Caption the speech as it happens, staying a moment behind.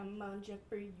Come on,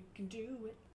 Jeffrey, you can do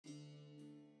it.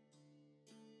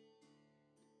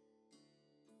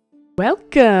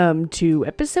 Welcome to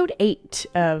episode 8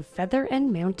 of Feather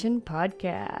and Mountain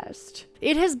Podcast.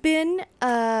 It has been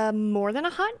more than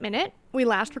a hot minute. We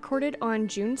last recorded on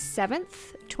June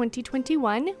 7th,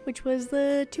 2021, which was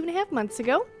 2.5 months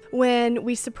ago, when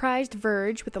we surprised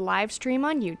Verge with a live stream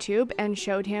on YouTube and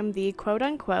showed him the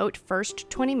quote-unquote first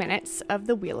 20 minutes of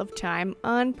the Wheel of Time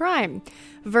on Prime.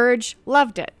 Verge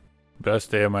loved it.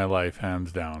 Best day of my life,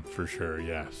 hands down, for sure,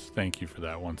 yes. Thank you for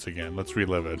that once again. Let's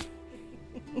relive it.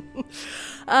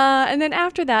 And then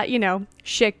after that,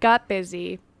 shit got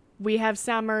busy. We have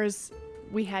summers.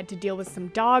 We had to deal with some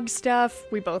dog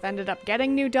stuff. We both ended up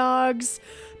getting new dogs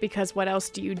because what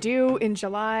else do you do in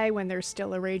July when there's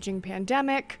still a raging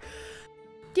pandemic?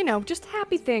 Just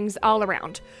happy things all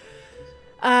around.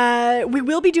 We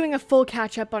will be doing a full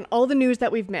catch up on all the news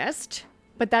that we've missed,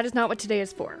 but that is not what today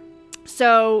is for.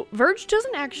 So Verge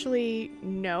doesn't actually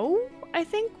know, I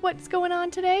think, what's going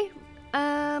on today.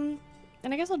 And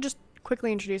I guess I'll just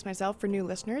quickly introduce myself for new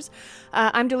listeners.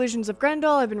 I'm Delusions of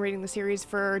Grendel. I've been reading the series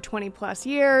for 20 plus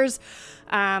years.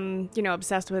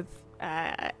 Obsessed with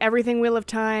everything Wheel of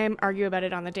Time, argue about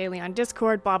it on the daily on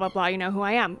Discord, blah, blah, blah. You know who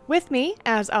I am. With me,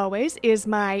 as always, is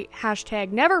my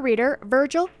 #never reader,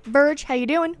 Virgil. Verge, how you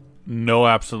doing? No,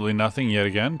 absolutely nothing yet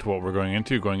again to what we're going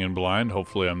into, going in blind.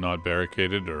 Hopefully I'm not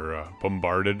barricaded or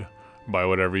bombarded by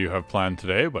whatever you have planned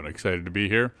today, but excited to be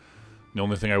here. The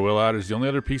only thing I will add is the only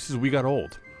other piece is we got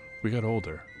old. We got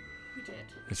older. We did.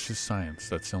 It's just science.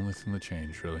 That's the only thing that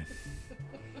changed, really.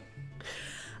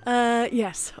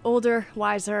 Yes. Older,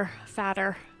 wiser,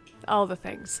 fatter, all the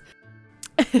things.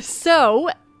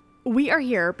 So, we are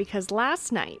here because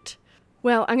last night,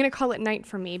 well, I'm going to call it night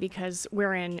for me because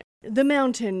we're in the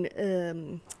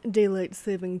mountain daylight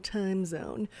saving time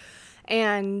zone.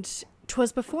 And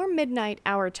 'twas before midnight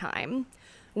our time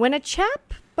when a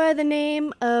chap by the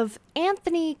name of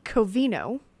Anthony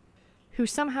Covino, who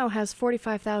somehow has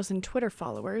 45,000 Twitter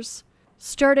followers,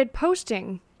 started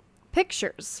posting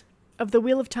pictures of the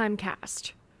Wheel of Time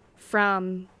cast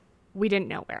from we didn't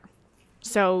know where.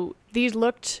 So these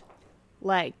looked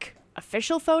like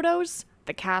official photos.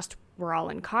 The cast were all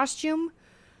in costume,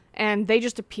 and they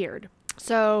just appeared.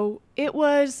 So it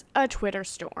was a Twitter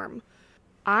storm.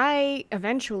 I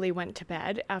eventually went to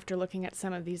bed after looking at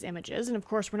some of these images, and of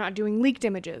course we're not doing leaked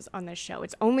images on this show.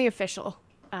 It's only official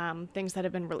things that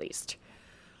have been released.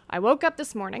 I woke up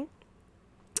this morning,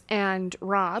 and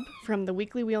Rob from the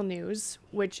Weekly Wheel News,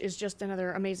 which is just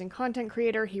another amazing content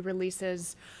creator, he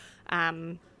releases,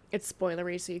 it's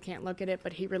spoilery so you can't look at it,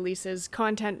 but he releases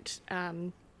content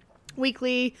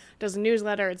weekly, does a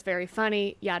newsletter, it's very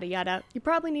funny, yada yada. You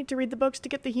probably need to read the books to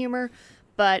get the humor,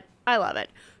 but I love it.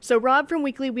 So Rob from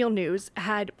Weekly Wheel News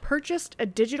had purchased a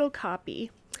digital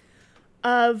copy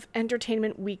of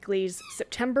Entertainment Weekly's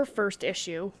September 1st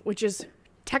issue, which is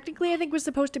technically I think was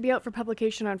supposed to be out for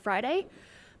publication on Friday,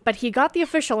 but he got the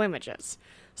official images.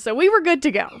 So we were good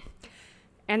to go.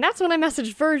 And that's when I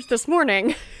messaged Verge this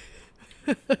morning.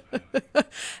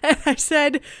 And I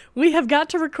said, we have got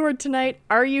to record tonight.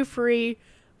 Are you free?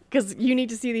 Because you need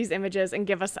to see these images and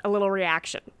give us a little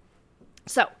reaction.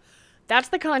 So that's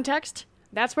the context.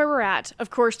 That's where we're at. Of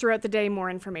course, throughout the day,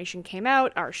 more information came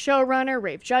out. Our showrunner,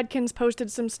 Rafe Judkins,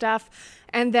 posted some stuff.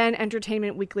 And then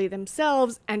Entertainment Weekly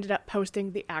themselves ended up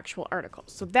posting the actual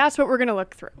articles. So that's what we're going to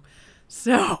look through.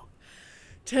 So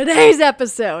today's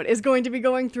episode is going to be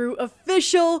going through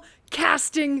official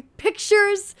casting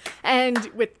pictures and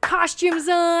with costumes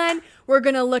on. We're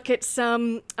going to look at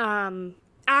some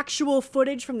actual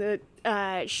footage from the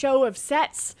show of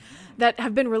sets that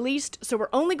have been released. So we're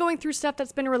only going through stuff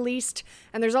that's been released,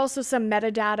 and there's also some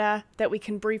metadata that we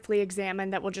can briefly examine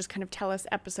that will just kind of tell us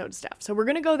episode stuff. So we're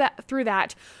going to go through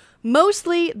that.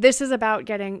 Mostly, this is about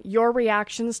getting your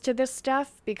reactions to this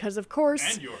stuff because, of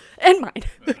course... And yours. And mine.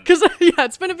 Because,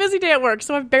 it's been a busy day at work,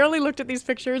 so I've barely looked at these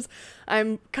pictures.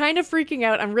 I'm kind of freaking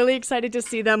out. I'm really excited to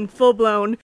see them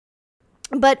full-blown.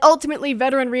 But ultimately,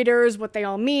 veteran readers, what they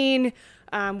all mean,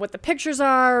 what the pictures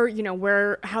are,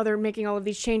 how they're making all of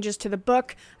these changes to the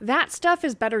book, that stuff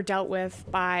is better dealt with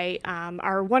by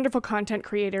our wonderful content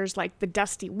creators like The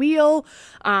Dusty Wheel.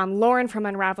 Lauren from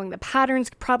Unraveling the Patterns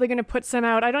probably going to put some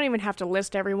out. I don't even have to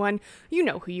list everyone. You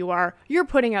know who you are. You're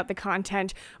putting out the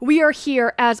content. We are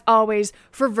here, as always,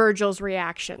 for Virgil's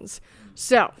reactions.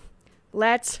 So,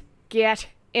 let's get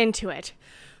into it.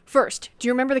 First, do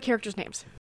you remember the characters' names?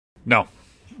 No.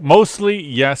 Mostly,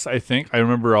 yes, I think. I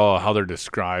remember how they're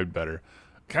described better.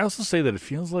 Can I also say that it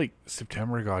feels like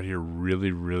September got here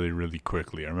really, really, really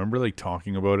quickly. I remember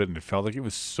talking about it, and it felt like it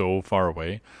was so far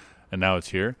away, and now it's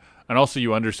here. And also,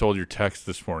 you undersold your text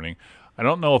this morning. I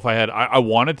don't know if I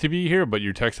wanted to be here, but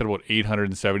your text had about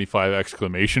 875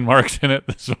 exclamation marks in it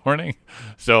this morning.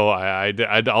 So I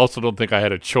also don't think I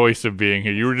had a choice of being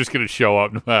here. You were just going to show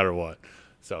up no matter what.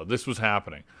 So this was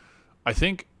happening. I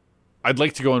think I'd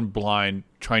like to go in blind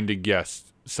trying to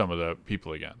guess some of the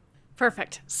people again.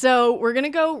 Perfect. So we're going to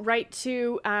go right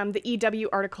to the EW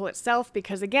article itself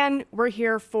because, again, we're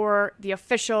here for the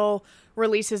official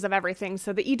releases of everything.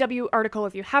 So the EW article,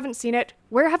 if you haven't seen it,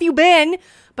 where have you been?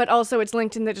 But also it's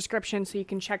linked in the description so you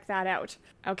can check that out.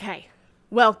 Okay.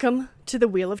 Welcome to the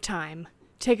Wheel of Time.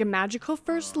 Take a magical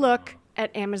first look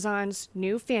at Amazon's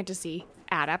new fantasy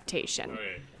adaptation.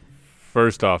 Okay.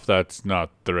 First off, that's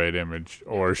not the right image,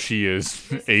 or she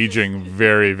is aging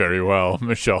very, very well.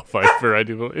 Michelle Pfeiffer, I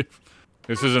do believe.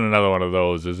 This isn't another one of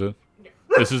those, is it?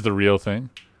 No. This is the real thing?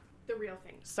 The real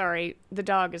thing. Sorry, the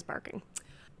dog is barking.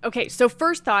 Okay, so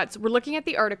first thoughts. We're looking at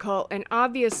the article, and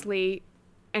obviously,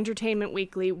 Entertainment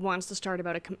Weekly wants to start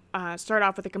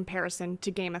off with a comparison to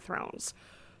Game of Thrones.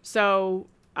 So,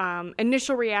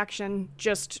 initial reaction,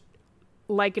 just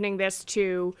likening this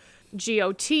to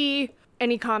GOT.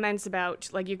 Any comments about,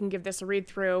 like, you can give this a read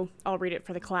through. I'll read it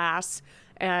for the class.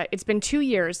 It's been 2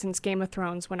 years since Game of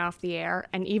Thrones went off the air,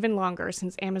 and even longer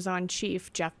since Amazon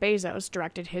chief Jeff Bezos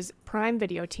directed his Prime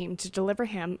Video team to deliver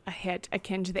him a hit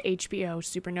akin to the HBO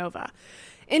Supernova.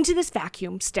 Into this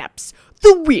vacuum steps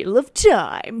The Wheel of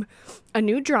Time, a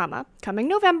new drama coming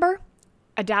November,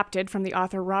 adapted from the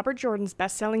author Robert Jordan's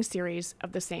best-selling series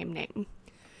of the same name.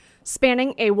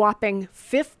 Spanning a whopping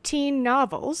 15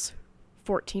 novels,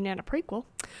 14 and a prequel,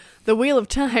 The Wheel of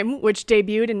Time, which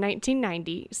debuted in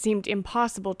 1990, seemed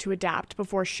impossible to adapt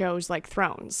before shows like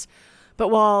Thrones. But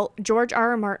while George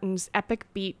R. R. Martin's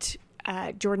epic beat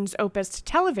Jordan's opus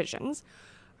televisions,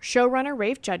 showrunner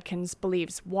Rafe Judkins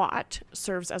believes Watt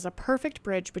serves as a perfect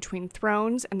bridge between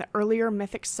Thrones and the earlier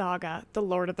mythic saga, The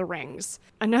Lord of the Rings.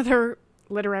 Another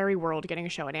literary world getting a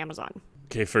show at Amazon.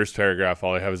 Okay, first paragraph,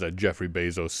 all I have is that Jeffrey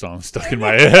Bezos song stuck in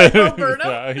my head.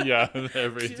 yeah,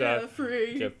 every time.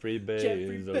 Jeffrey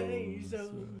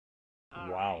Bezos.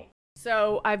 Wow.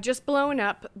 So I've just blown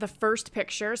up the first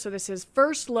picture. So this is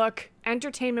First Look,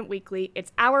 Entertainment Weekly.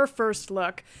 It's our first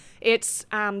look. It's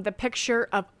the picture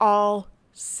of all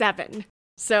 7.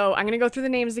 So I'm going to go through the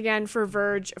names again for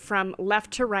Verge from left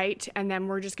to right, and then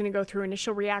we're just going to go through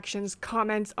initial reactions,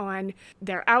 comments on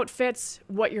their outfits,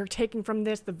 what you're taking from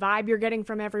this, the vibe you're getting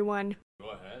from everyone. Go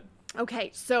ahead.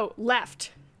 Okay, so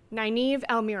left, Nynaeve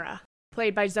Almira,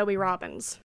 played by Zoe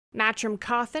Robbins. Matrim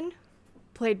Cawthon,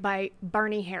 played by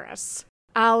Barney Harris.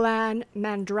 Alan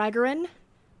Mandragoran,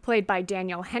 played by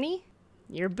Daniel Henney.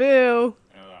 Your boo.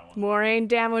 Moiraine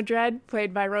Damodred,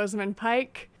 played by Rosamund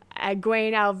Pike.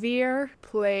 Egwene Alvear,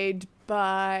 played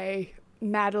by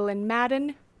Madeline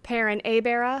Madden. Perrin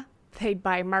Abera, played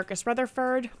by Marcus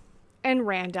Rutherford. And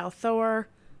Rand al'Thor,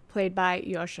 played by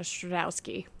Yosha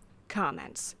Stradowski.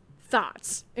 Comments,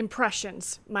 thoughts,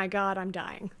 impressions. My God, I'm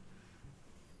dying.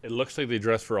 It looks like they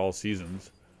dress for all seasons.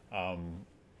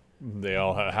 They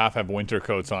all half have winter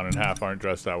coats on and half aren't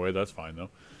dressed that way. That's fine,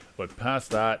 though. But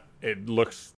past that, it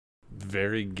looks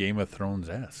very Game of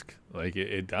Thrones-esque. Like,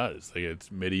 it does. Like, it's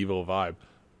medieval vibe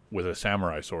with a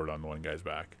samurai sword on one guy's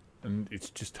back. And it's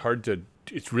just hard to...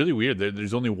 It's really weird.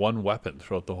 There's only one weapon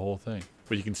throughout the whole thing.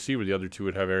 But you can see where the other two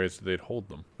would have areas that they'd hold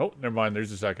them. Oh, never mind.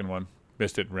 There's the second one.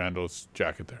 Missed it. Randall's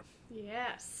jacket there.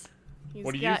 Yes.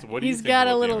 He's got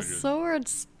a little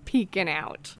sword peeking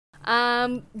out.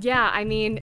 Yeah, I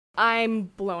mean,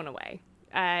 I'm blown away.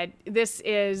 This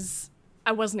is...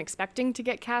 I wasn't expecting to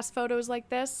get cast photos like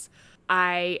this.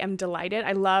 I am delighted.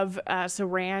 I love, so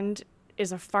Rand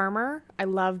is a farmer. I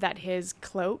love that his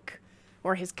cloak,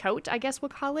 or his coat, I guess we'll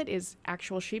call it, is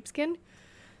actual sheepskin.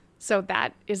 So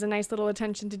that is a nice little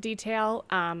attention to detail.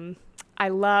 I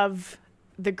love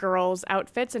the girls'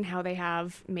 outfits and how they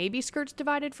have maybe skirts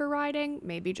divided for riding,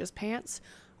 maybe just pants.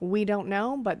 We don't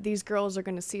know, but these girls are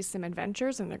going to see some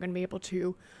adventures and they're going to be able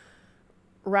to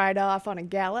ride off on a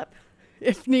gallop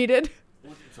if needed.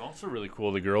 Well, it's also really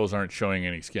cool the girls aren't showing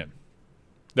any skin.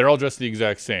 They're all dressed the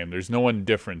exact same. There's no one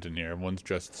different in here. Everyone's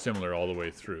dressed similar all the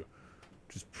way through.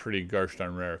 Which is pretty gosh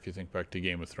darn rare if you think back to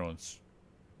Game of Thrones.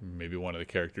 Maybe one of the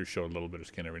characters showed a little bit of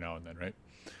skin every now and then, right?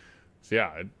 So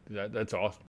yeah, that's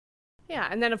awesome. Yeah,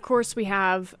 and then of course we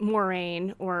have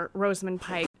Moiraine, or Rosamund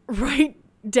Pike, right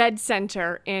dead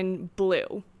center in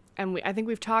blue. And I think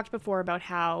we've talked before about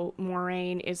how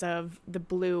Moiraine is of the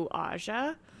blue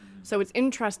Aja. So it's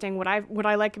interesting. What I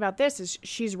like about this is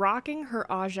she's rocking her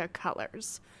Aja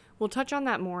colors. We'll touch on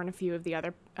that more in a few of the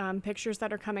other pictures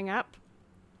that are coming up.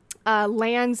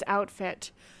 Lan's outfit.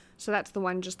 So that's the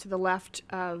one just to the left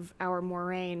of our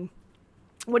Moiraine.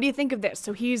 What do you think of this?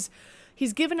 So he's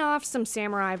given off some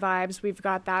samurai vibes. We've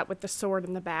got that with the sword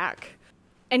in the back.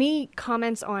 Any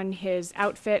comments on his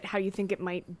outfit, how you think it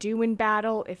might do in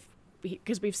battle,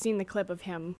 because we've seen the clip of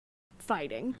him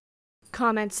fighting?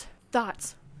 Comments,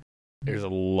 thoughts? There's a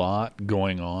lot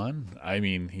going on. I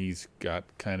mean, he's got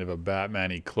kind of a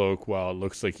Batman-y cloak while it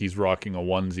looks like he's rocking a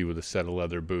onesie with a set of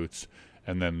leather boots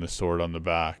and then the sword on the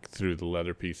back through the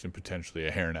leather piece and potentially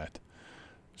a hairnet.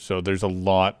 So there's a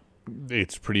lot.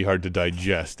 It's pretty hard to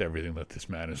digest everything that this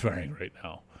man is wearing right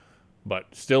now.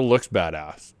 But still looks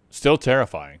badass. Still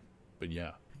terrifying. But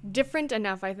yeah. Different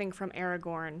enough, I think, from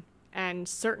Aragorn. And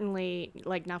certainly,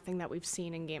 like, nothing that we've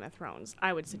seen in Game of Thrones,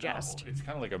 I would suggest. No, it's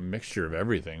kind of like a mixture of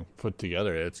everything put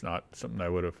together. It's not something I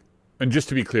would have... And just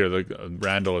to be clear, like,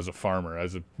 Randall is a farmer.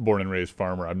 As a born and raised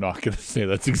farmer, I'm not going to say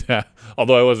that's exact...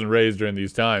 Although I wasn't raised during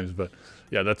these times. But,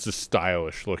 yeah, that's a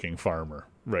stylish-looking farmer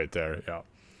right there, yeah.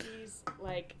 He's,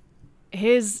 like...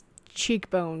 His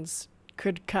cheekbones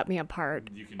could cut me apart,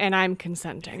 and I'm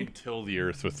consenting. You can till the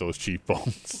earth with those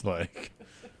cheekbones, like...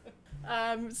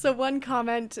 So one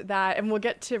comment that, and we'll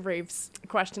get to Rafe's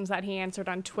questions that he answered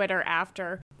on Twitter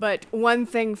after, but one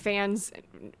thing fans,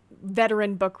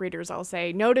 veteran book readers, I'll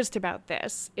say, noticed about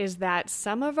this is that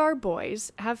some of our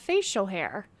boys have facial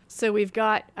hair. So we've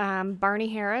got Barney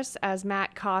Harris as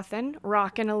Matt Cawthon,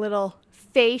 rocking a little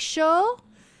facial,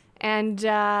 and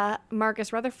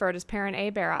Marcus Rutherford as Perrin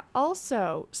Abera,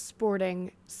 also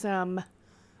sporting some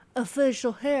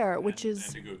facial hair, which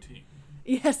is... And a goatee.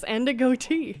 Yes, and a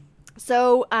goatee.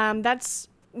 So that's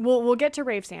we'll get to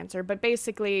Rafe's answer, but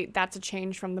basically that's a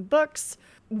change from the books.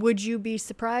 Would you be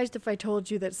surprised if I told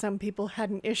you that some people had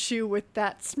an issue with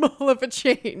that small of a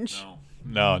change?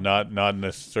 No, not in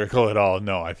this circle at all.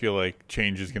 No, I feel like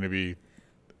change is going to be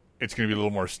a little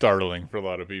more startling for a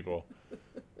lot of people.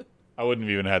 I wouldn't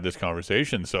have even had this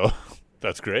conversation, so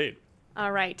that's great.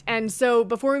 All right. And so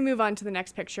before we move on to the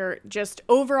next picture, just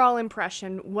overall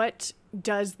impression, what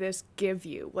does this give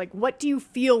you? Like, what do you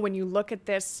feel when you look at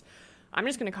this? I'm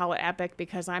just going to call it epic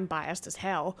because I'm biased as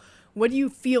hell. What do you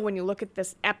feel when you look at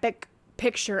this epic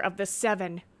picture of the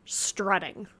seven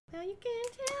strutting? Now you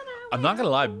can tell I'm not going to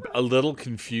lie, a little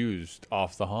confused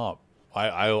off the hop.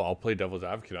 I'll play devil's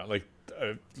advocate. Like,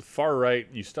 far right,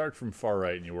 you start from far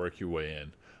right and you work your way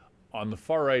in. On the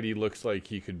far right, he looks like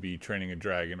he could be training a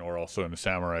dragon or also in a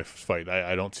samurai fight.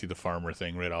 I don't see the farmer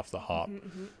thing right off the hop.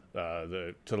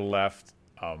 To the left,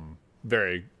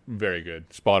 very, very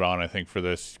good. Spot on, I think, for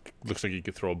this. Looks like he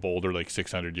could throw a boulder like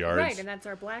 600 yards. Right, and that's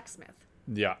our blacksmith.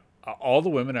 Yeah. All the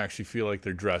women actually feel like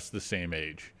they're dressed the same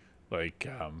age. Like,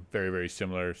 very, very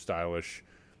similar, stylish.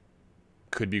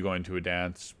 Could be going to a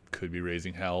dance. Could be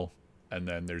raising hell. And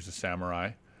then there's a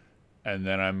samurai. And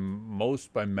then I'm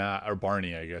most by Matt or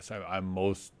Barney, I guess. I'm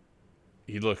most.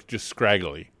 He looks just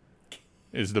scraggly,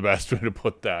 is the best way to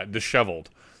put that.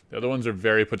 Disheveled. The other ones are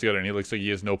very put together, and he looks like he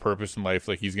has no purpose in life.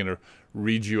 Like he's gonna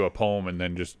read you a poem and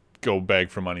then just go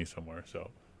beg for money somewhere. So.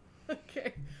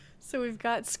 Okay, so we've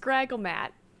got Scraggle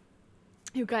Matt,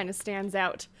 who kind of stands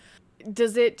out.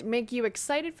 Does it make you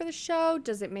excited for the show?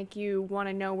 Does it make you want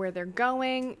to know where they're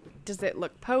going? Does it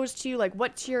look posed to you? Like,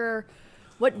 what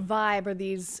vibe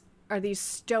are these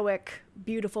stoic,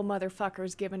 beautiful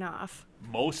motherfuckers giving off?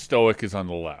 Most stoic is on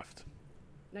the left.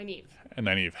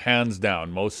 Nynaeve, hands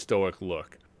down, most stoic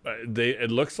look.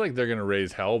 It looks like they're going to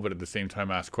raise hell, but at the same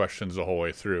time ask questions the whole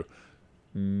way through.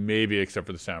 Maybe except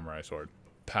for the samurai sword.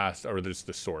 Or there's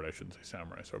the sword, I shouldn't say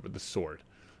samurai sword, but the sword.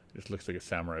 It just looks like a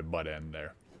samurai butt end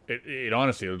there. It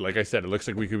honestly, like I said, it looks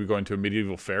like we could be going to a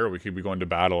medieval fair or we could be going to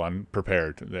battle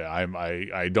unprepared.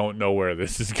 I don't know where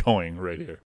this is going right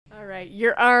here. All right,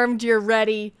 you're armed, you're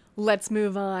ready. Let's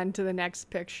move on to the next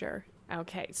picture.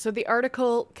 Okay, so the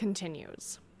article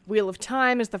continues. Wheel of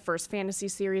Time is the first fantasy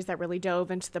series that really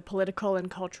dove into the political and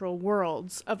cultural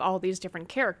worlds of all these different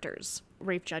characters.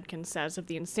 Rafe Judkins says of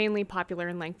the insanely popular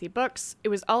and lengthy books, it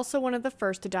was also one of the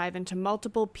first to dive into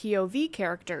multiple POV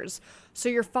characters, so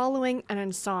you're following an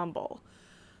ensemble,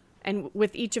 and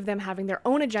with each of them having their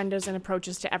own agendas and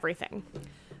approaches to everything.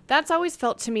 That's always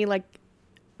felt to me like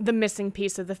the missing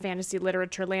piece of the fantasy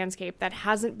literature landscape that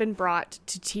hasn't been brought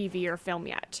to TV or film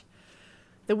yet.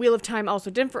 The Wheel of Time also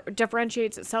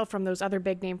differentiates itself from those other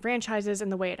big-name franchises in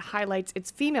the way it highlights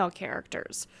its female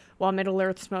characters. While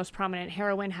Middle-earth's most prominent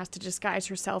heroine has to disguise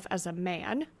herself as a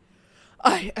man,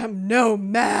 I am no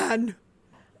man!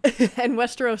 And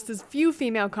Westeros' few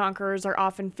female conquerors are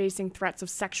often facing threats of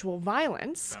sexual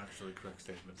violence. Actually, correct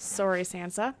statement. Sorry,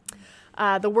 Sansa.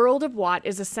 The world of Watt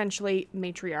is essentially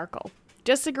matriarchal.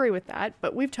 disagree with that,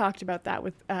 but we've talked about that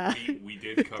with We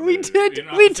did cover we it. did You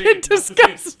know, we not to say- did not to say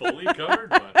discuss it's fully covered,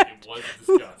 but it was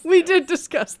discussed. we yes. did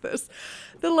discuss this.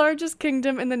 The largest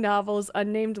kingdom in the novel's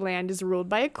unnamed land is ruled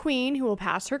by a queen who will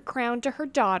pass her crown to her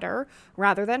daughter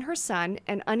rather than her son,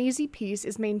 and uneasy peace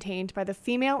is maintained by the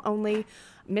female-only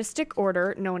mystic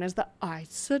order known as the Aes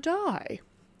Sedai.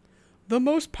 The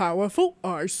most powerful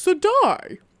Aes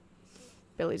Sedai.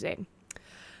 Billy Zane.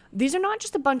 These are not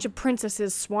just a bunch of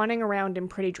princesses swanning around in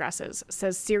pretty dresses,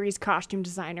 says series costume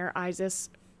designer Isis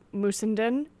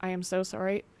Musenden. I am so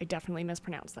sorry. I definitely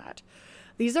mispronounced that.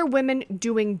 These are women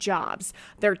doing jobs.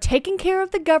 They're taking care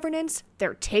of the governance.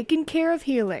 They're taking care of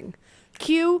healing.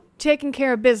 Q, taking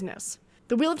care of business.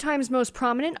 The Wheel of Time's most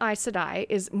prominent Aes Sedai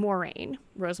is Moraine,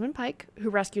 Rosamund Pike, who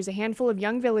rescues a handful of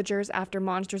young villagers after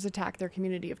monsters attack their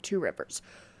community of Two Rivers.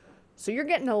 So you're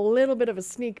getting a little bit of a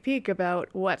sneak peek about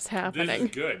what's happening. This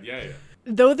is good. Yeah.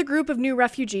 Though the group of new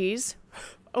refugees,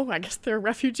 I guess they're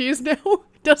refugees now,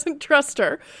 doesn't trust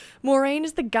her, Moraine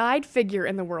is the guide figure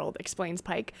in the world, explains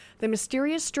Pike, the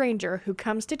mysterious stranger who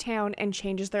comes to town and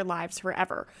changes their lives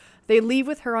forever. They leave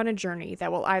with her on a journey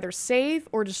that will either save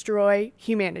or destroy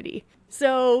humanity.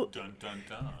 So Dun dun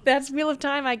dun. that's Wheel of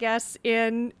Time, I guess,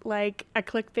 in like a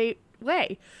clickbait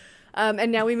way.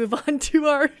 And now we move on to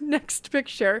our next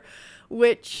picture,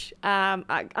 which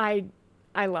I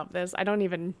love this. I don't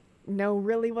even know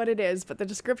really what it is, but the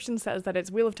description says that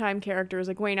it's Wheel of Time characters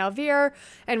Egwene al'Vere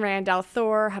and Rand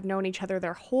al'Thor have known each other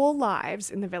their whole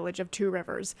lives in the village of Two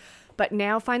Rivers, but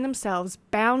now find themselves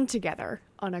bound together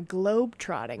on a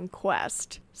globe-trotting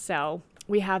quest. So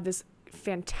we have this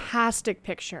fantastic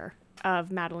picture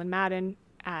of Madeline Madden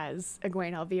as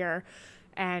Egwene al'Vere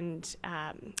and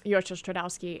Yosha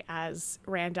Stradowski as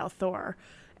Rand al'Thor.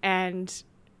 And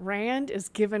Rand is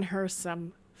giving her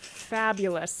some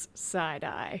fabulous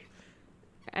side-eye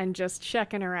and just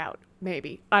checking her out,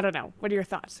 maybe. I don't know. What are your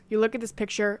thoughts? You look at this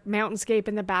picture, mountainscape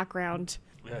in the background.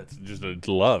 Yeah, it's just it's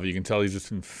love. You can tell he's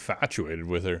just infatuated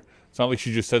with her. It's not like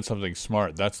she just said something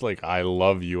smart. That's like "I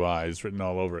love you" eyes written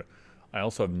all over it. I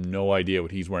also have no idea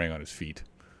what he's wearing on his feet.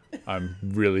 I'm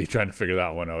really trying to figure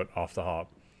that one out off the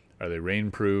hop. Are they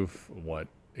rainproof? What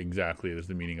exactly is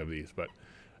the meaning of these? But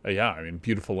yeah, I mean,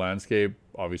 beautiful landscape,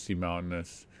 obviously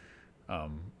mountainous.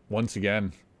 Once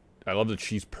again, I love that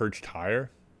she's perched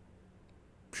higher,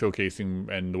 showcasing,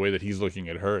 and the way that he's looking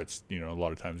at her, it's, a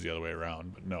lot of times the other way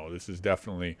around. But no, this is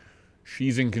definitely,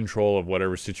 she's in control of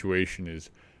whatever situation is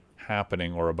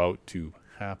happening or about to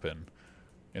happen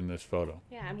in this photo.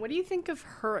 Yeah, and what do you think of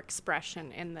her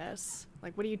expression in this?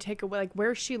 Like, what do you take away? Like,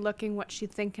 where's she looking? What's she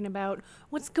thinking about?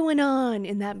 What's going on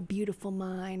in that beautiful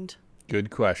mind? Good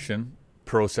question.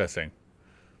 Processing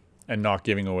and not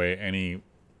giving away any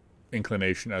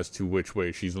inclination as to which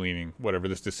way she's leaning. Whatever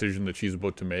this decision that she's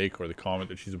about to make or the comment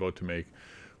that she's about to make,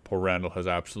 poor Randall has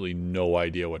absolutely no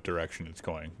idea what direction it's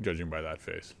going, judging by that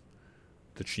face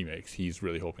that she makes. He's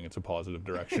really hoping it's a positive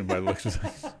direction by the looks of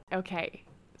things. Okay.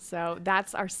 So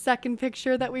that's our second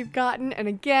picture that we've gotten. And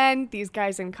again, these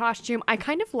guys in costume. I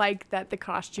kind of like that the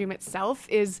costume itself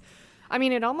is,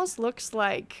 it almost looks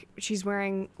like she's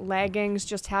wearing leggings,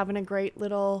 just having a great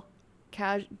little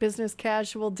business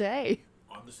casual day.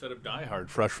 On the set of Die Hard,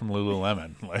 fresh from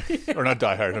Lululemon. Or not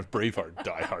Die Hard, Braveheart.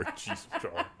 Die Hard. Jeez,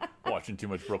 watching too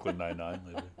much Brooklyn Nine-Nine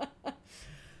lately.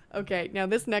 Okay, now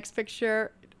this next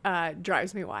picture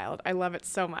drives me wild. I love it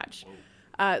so much.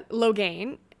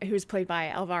 Logain, who's played by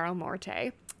Alvaro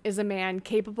Morte, is a man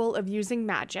capable of using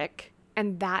magic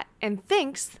and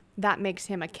thinks that makes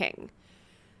him a king.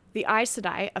 The Aes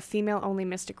Sedai, a female-only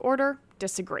mystic order,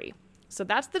 disagree. So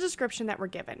that's the description that we're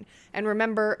given. And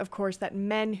remember, of course, that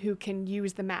men who can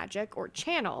use the magic or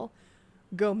channel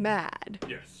go mad.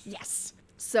 Yes. Yes.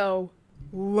 So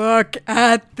look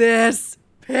at this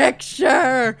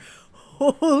picture.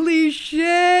 Holy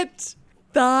shit.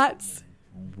 That's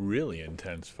Really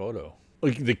intense photo.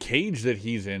 Like the cage that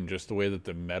he's in, just the way that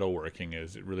the metalworking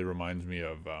is, it really reminds me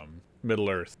of Middle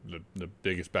Earth, the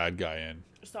biggest bad guy in.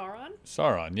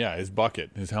 Sauron, yeah, his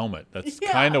bucket, his helmet. That's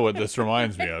kind of what this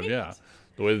reminds me of, yeah.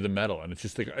 The way that the metal, and it's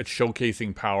just like it's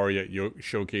showcasing power, yet you're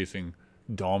showcasing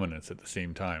dominance at the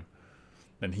same time.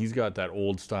 And he's got that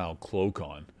old style cloak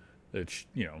on. That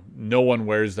no one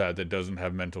wears that doesn't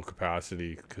have mental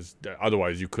capacity, because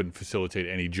otherwise you couldn't facilitate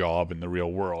any job in the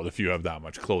real world if you have that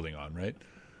much clothing on, right?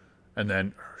 And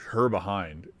then her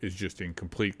behind is just in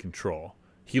complete control.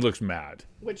 He looks mad.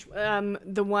 Which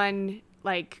the one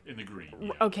like in the green.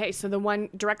 Yeah. Okay, so the one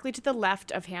directly to the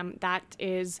left of him, that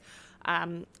is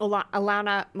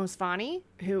Alana Mosfani,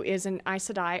 who is an Aes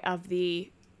Sedai of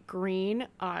the Green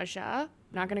Aja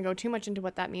Not going to go too much into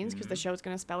what that means because the show's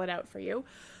going to spell it out for you.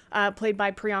 Played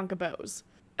by Priyanka Bose.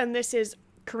 And this is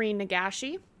Kareen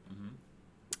Nagashi.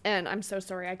 And I'm so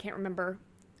sorry, I can't remember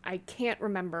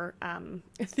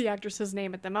the actress's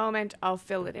name at the moment. I'll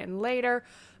fill it in later.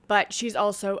 But she's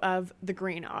also of the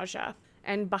Green Aja.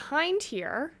 And behind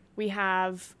here, we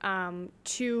have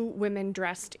 2 women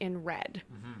dressed in red.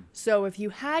 So if you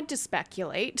had to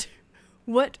speculate,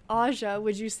 what Aja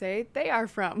would you say they are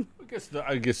from?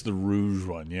 I guess the rouge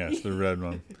one, yes, the red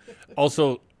one.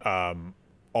 Also,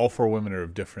 all 4 women are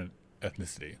of different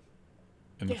ethnicity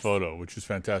in the photo, which is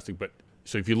fantastic. But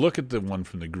so if you look at the one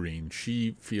from the green,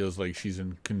 she feels like she's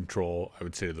in control. I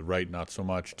would say to the right, not so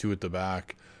much. 2 at the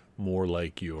back, more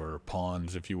like your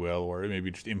pawns, if you will, or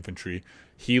maybe just infantry.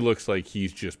 He looks like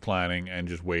he's just planning and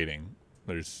just waiting.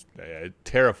 There's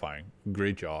terrifying.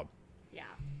 Great job. Yeah,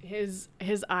 his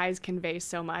eyes convey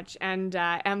so much. And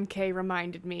MK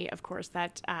reminded me, of course,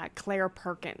 that Claire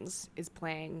Perkins is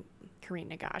playing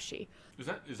Kareen Nagashi.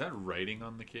 Is that writing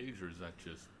on the cage, or is that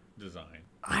just design?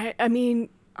 I mean,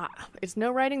 it's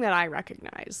no writing that I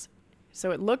recognize.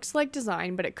 So it looks like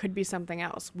design, but it could be something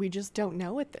else. We just don't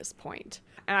know at this point.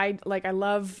 And I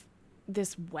love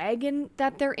this wagon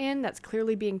that they're in that's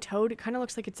clearly being towed. It kind of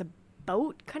looks like it's a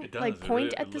boat, kind of like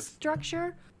point at the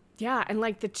structure. Yeah, and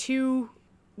like the 2,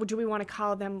 what do we want to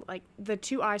call them? Like the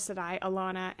 2 Aes Sedai,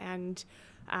 Alana and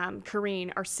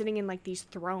Kareen, are sitting in like these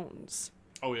thrones.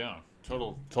 Oh yeah,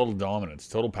 total dominance,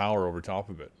 total power over top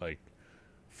of it, like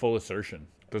full assertion.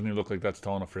 Doesn't even look like that's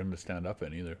tall enough for him to stand up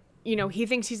in either. You know, he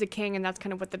thinks he's a king, and that's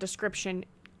kind of what the description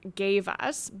gave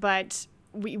us. But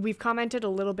we've commented a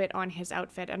little bit on his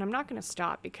outfit, and I'm not going to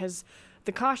stop because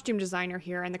the costume designer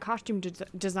here and the costume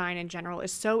design in general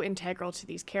is so integral to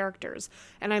these characters.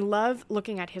 And I love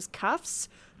looking at his cuffs,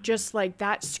 just like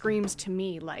that screams to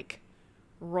me like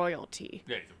royalty.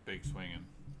 Yeah, he's a big swinging.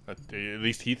 At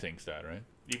least he thinks that, right?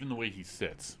 Even the way he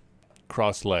sits,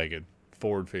 cross-legged,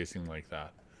 forward-facing like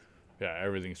that. Yeah,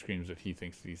 everything screams that he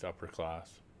thinks he's upper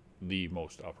class. The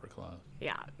most upper class.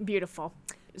 Yeah, beautiful.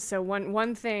 So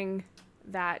one thing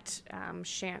that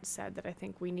Shant said that I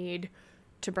think we need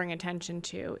to bring attention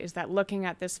to is that looking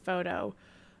at this photo,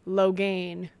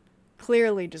 Logain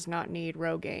clearly does not need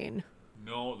Rogaine.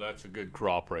 No, that's a good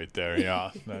crop right there. Yeah,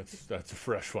 that's a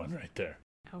fresh one right there.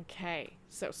 Okay,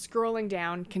 so scrolling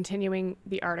down, continuing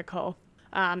the article.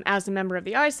 As a member of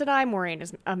the Aes Sedai, Moiraine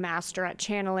is a master at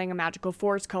channeling a magical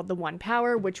force called the One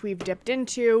Power, which we've dipped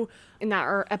into in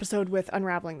our episode with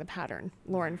Unraveling the Pattern.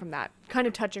 Lauren from that, kind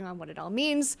of touching on what it all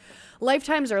means.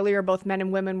 Lifetimes earlier, both men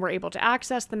and women were able to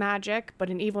access the magic, but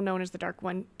an evil known as the Dark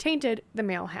One tainted the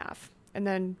male half. And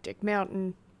then Dick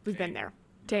Mountain, we've been there.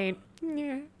 Taint.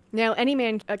 Yeah. Now, any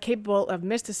man capable of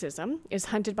mysticism is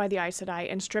hunted by the Aes Sedai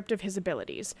and stripped of his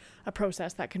abilities, a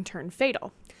process that can turn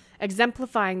fatal.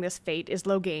 Exemplifying this fate is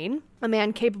Logain, a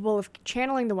man capable of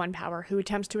channeling the One Power who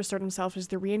attempts to assert himself as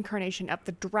the reincarnation of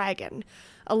the dragon,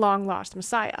 a long-lost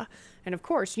messiah. And of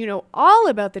course, you know all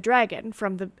about the dragon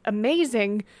from the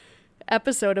amazing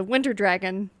episode of Winter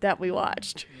Dragon that we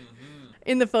watched.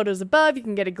 In the photos above, you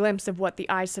can get a glimpse of what the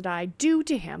Aes Sedai do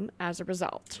to him as a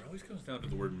result. It always comes down to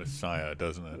the word messiah,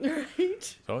 doesn't it? Right?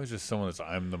 It's always just someone that's,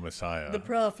 I'm the messiah. The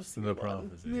prophecy. The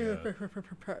prophecy,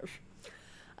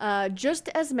 Just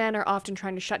as men are often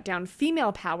trying to shut down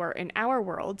female power in our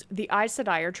world, the Aes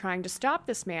Sedai are trying to stop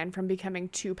this man from becoming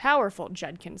too powerful,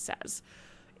 Judkins says.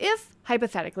 If,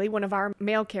 hypothetically, one of our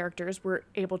male characters were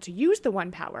able to use the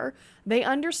One Power, they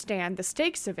understand the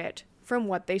stakes of it from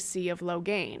what they see of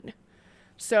Logain.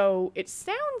 So it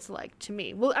sounds like to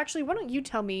me... Well, actually, why don't you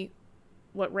tell me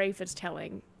what Rafe is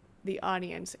telling the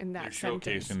audience in that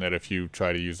sentence? Showcasing that if you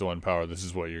try to use the One Power, this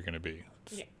is what you're going to be.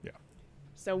 Yeah.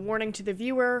 So warning to the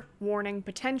viewer, warning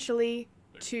potentially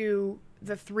to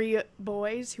the 3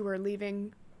 boys who are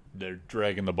leaving. They're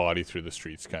dragging the body through the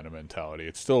streets kind of mentality.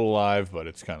 It's still alive, but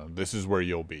it's kind of, this is where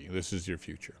you'll be. This is your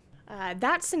future.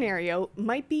 That scenario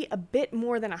might be a bit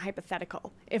more than a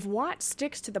hypothetical. If Watt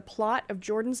sticks to the plot of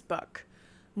Jordan's book,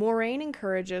 Moiraine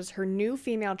encourages her new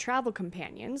female travel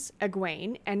companions,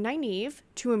 Egwene and Nynaeve,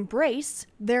 to embrace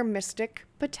their mystic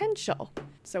potential.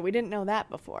 So we didn't know that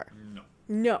before.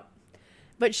 No.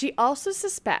 But she also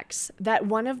suspects that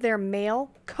one of their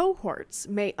male cohorts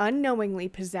may unknowingly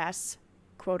possess,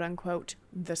 quote-unquote,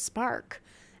 the spark,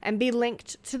 and be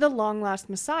linked to the long-lost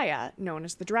messiah known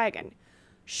as the dragon.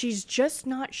 She's just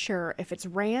not sure if it's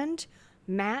Rand,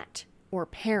 Mat, or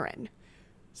Perrin.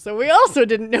 So we also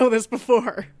didn't know this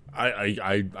before.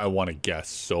 I want to guess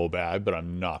so bad, but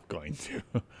I'm not going to.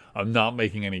 I'm not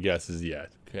making any guesses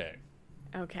yet.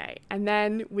 Okay. And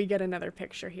then we get another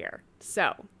picture here.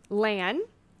 So, Lan,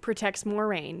 protects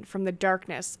Moiraine from the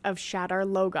darkness of Shadar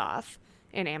Logoth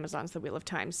in Amazon's The Wheel of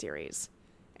Time series.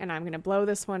 And I'm going to blow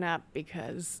this one up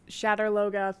because Shadar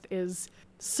Logoth is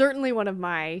certainly one of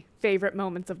my favorite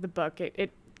moments of the book.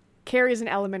 It carries an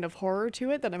element of horror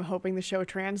to it that I'm hoping the show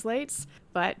translates.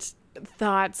 But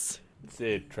thoughts?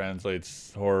 It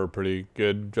translates horror pretty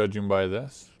good, judging by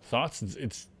this. Thoughts?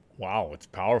 It's wow, it's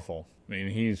powerful. I mean,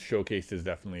 he's showcased as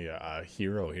definitely a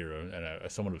hero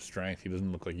and someone of strength. He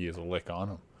doesn't look like he has a lick on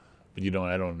him. But I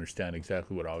don't understand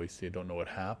exactly what, obviously, I don't know what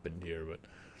happened here, but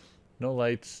no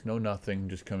lights, no nothing,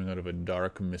 just coming out of a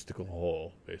dark, mystical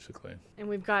hole, basically. And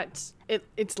we've got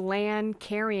it's Lan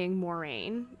carrying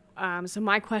Moiraine. So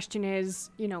my question is,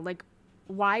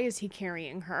 why is he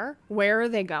carrying her? Where are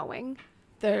they going?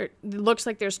 It looks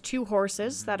like there's 2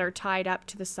 horses that are tied up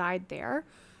to the side there.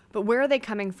 But where are they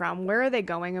coming from? Where are they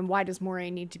going? And why does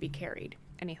Moiraine need to be carried?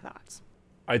 Any thoughts?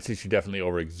 I'd say she definitely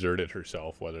overexerted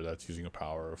herself, whether that's using a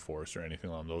power or force or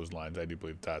anything along those lines. I do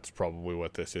believe that's probably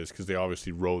what this is, because they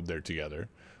obviously rode there together,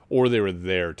 or they were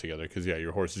there together, because,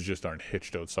 your horses just aren't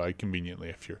hitched outside conveniently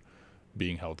if you're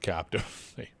being held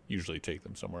captive. They usually take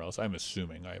them somewhere else. I'm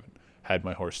assuming. I haven't had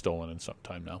my horse stolen in some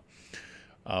time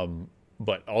now.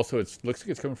 But also, it looks like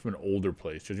it's coming from an older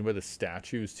place, judging by the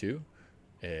statues, too.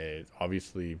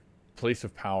 Obviously, place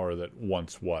of power that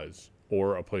once was,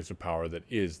 or a place of power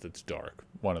that's dark.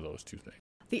 One of those 2 things.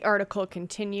 The article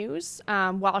continues.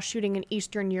 While shooting in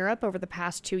Eastern Europe over the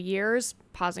past 2 years,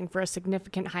 pausing for a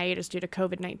significant hiatus due to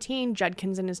COVID-19,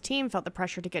 Judkins and his team felt the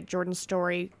pressure to get Jordan's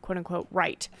story, quote-unquote,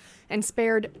 right, and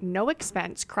spared no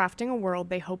expense crafting a world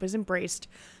they hope is embraced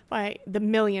by the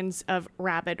millions of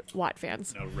rabid WoT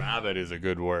fans. Now, rabid is a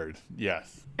good word.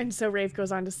 Yes. And so Rafe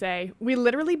goes on to say, we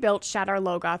literally built Shadar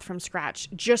Logoth from scratch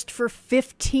just for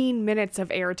 15 minutes of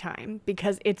airtime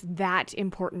because it's that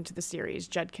important to the series,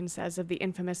 Judkins says of the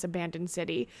infamous abandoned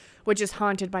city, which is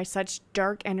haunted by such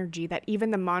dark energy that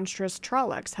even the monstrous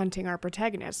Trollocs hunting our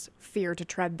protagonists fear to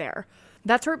tread there.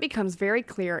 That's where it becomes very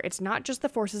clear it's not just the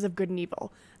forces of good and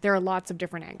evil. There are lots of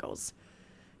different angles.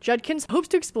 Judkins hopes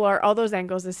to explore all those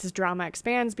angles as his drama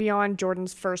expands beyond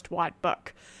Jordan's first WoT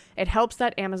book. It helps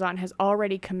that Amazon has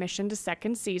already commissioned a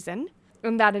 2nd season,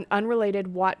 and that an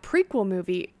unrelated WoT prequel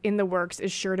movie in the works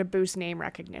is sure to boost name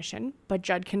recognition, but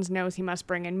Judkins knows he must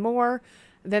bring in more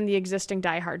than the existing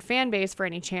diehard fan base for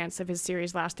any chance of his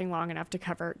series lasting long enough to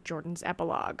cover Jordan's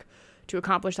epilogue. To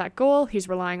accomplish that goal, he's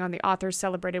relying on the author's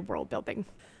celebrated world building.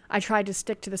 I tried to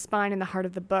stick to the spine and the heart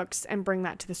of the books and bring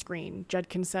that to the screen,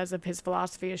 Judkins says of his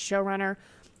philosophy as showrunner.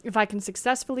 If I can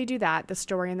successfully do that, the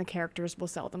story and the characters will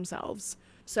sell themselves.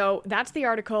 So that's the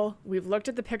article. We've looked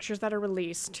at the pictures that are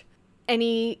released.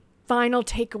 Any final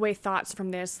takeaway thoughts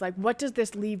from this? Like, what does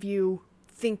this leave you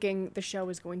thinking the show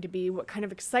is going to be? What kind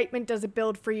of excitement does it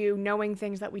build for you, knowing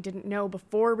things that we didn't know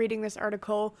before reading this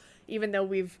article, even though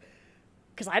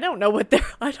because I don't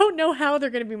know how they're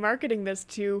going to be marketing this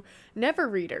to never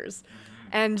readers.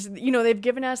 And, they've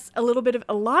given us a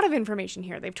lot of information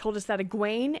here. They've told us that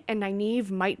Egwene and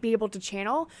Nynaeve might be able to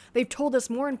channel. They've told us,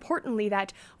 more importantly,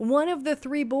 that one of the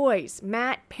 3 boys,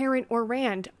 Mat, Perrin, or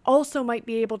Rand, also might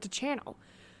be able to channel.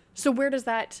 So where does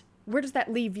that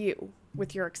leave you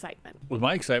with your excitement? With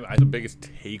my excitement, the biggest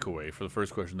takeaway for the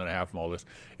first question that I have from all this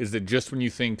is that just when you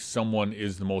think someone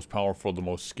is the most powerful, the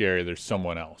most scary, there's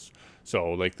someone else.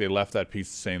 So, they left that piece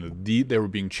saying that they were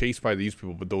being chased by these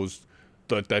people,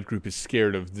 but that group is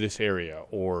scared of this area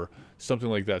or something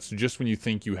like that. So just when you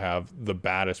think you have the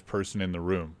baddest person in the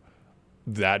room,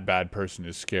 that bad person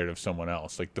is scared of someone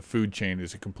else. Like, the food chain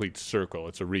is a complete circle.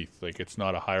 It's a wreath. Like, it's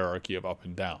not a hierarchy of up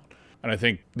and down. And I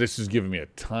think this has given me a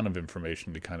ton of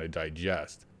information to kind of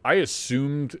digest. I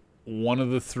assumed one of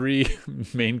the 3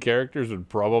 main characters would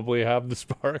probably have the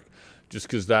spark, just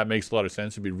because that makes a lot of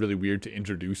sense. It'd be really weird to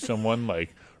introduce someone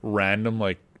random,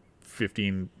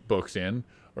 15 books in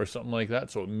or something like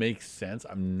that. So it makes sense.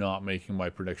 I'm not making my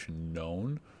prediction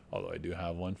known, although I do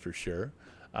have one for sure.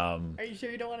 Are you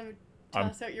sure you don't want to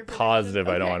toss out your prediction? Positive.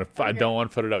 Okay. I don't want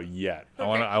to put it out yet.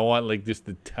 Okay. I want just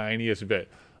the tiniest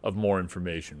bit of more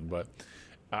information. But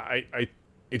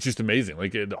it's just amazing.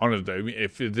 Honestly, I mean,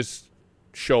 if this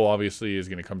show obviously is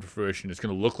going to come to fruition, it's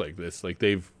going to look like this.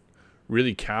 They've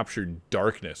really captured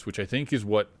darkness, which I think is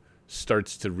what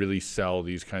starts to really sell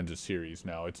these kinds of series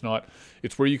now.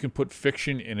 It's where you can put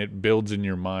fiction and it builds in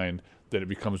your mind that it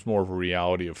becomes more of a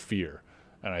reality of fear.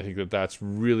 And I think that that's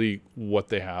really what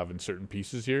they have in certain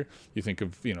pieces here. You think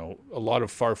of, a lot of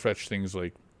far-fetched things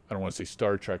like, I don't want to say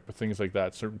Star Trek, but things like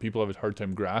that. Certain people have a hard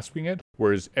time grasping it,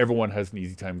 whereas everyone has an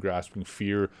easy time grasping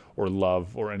fear or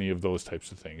love or any of those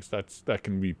types of things. That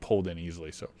can be pulled in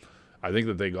easily. So I think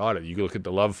that they got it. You look at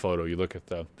the love photo, you look at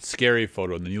the scary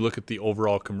photo, and then you look at the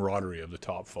overall camaraderie of the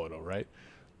top photo, right?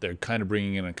 They're kind of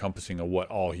bringing in encompassing of what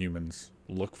all humans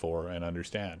look for and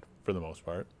understand for the most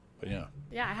part. But yeah.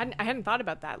 Yeah, I hadn't thought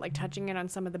about that, like touching in on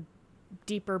some of the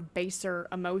deeper, baser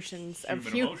emotions of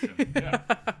Emotion. Yeah.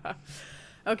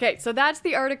 Okay, so that's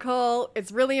the article.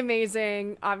 It's really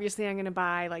amazing. Obviously, I'm going to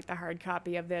buy like the hard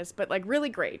copy of this, but like really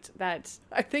great that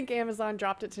I think Amazon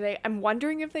dropped it today. I'm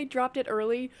wondering if they dropped it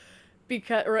early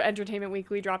or Entertainment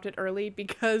Weekly dropped it early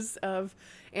because of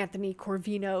Anthony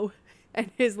Corvino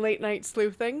and his late night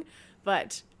sleuthing.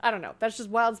 But I don't know. That's just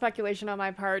wild speculation on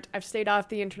my part. I've stayed off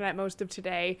the internet most of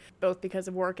today, both because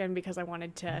of work and because I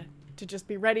wanted to just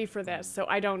be ready for this. So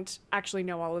I don't actually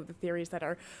know all of the theories that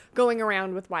are going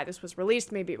around with why this was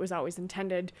released. Maybe it was always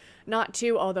intended not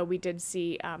to, although we did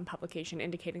see publication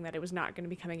indicating that it was not going to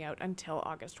be coming out until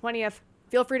August 20th.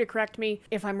 Feel free to correct me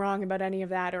if I'm wrong about any of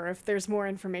that or if there's more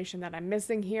information that I'm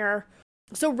missing here.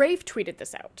 So Rafe tweeted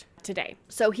this out today.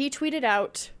 So he tweeted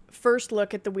out, first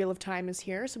look at the Wheel of Time is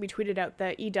here. So we tweeted out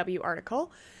the EW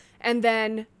article. And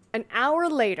then an hour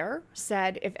later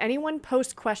said, if anyone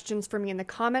posts questions for me in the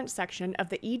comment section of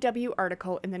the EW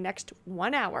article in the next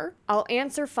 1 hour, I'll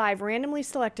answer 5 randomly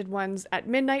selected ones at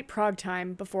midnight Prague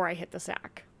time before I hit the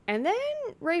sack. And then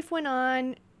Rafe went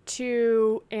on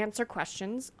to answer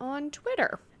questions on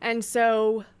Twitter. And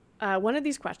so one of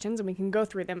these questions, and we can go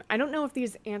through them. I don't know if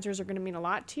these answers are going to mean a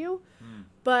lot to you,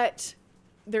 but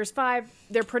there's 5.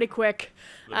 They're pretty quick.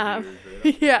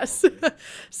 Yes.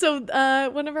 So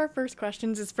one of our first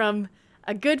questions is from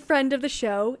a good friend of the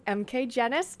show, MK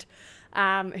Genist,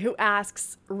 who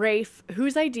asks Rafe,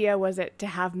 whose idea was it to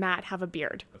have Matt have a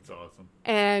beard? That's awesome.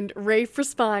 And Rafe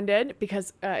responded,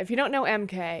 because if you don't know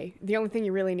MK, the only thing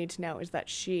you really need to know is that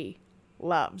she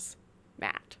loves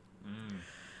Matt.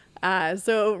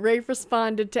 So Rafe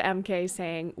responded to MK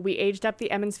saying, we aged up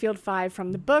the Emmonsfield 5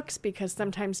 from the books because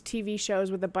sometimes TV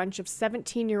shows with a bunch of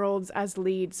 17-year-olds as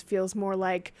leads feels more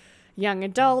like young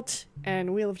adult,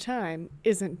 and Wheel of Time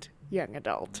isn't young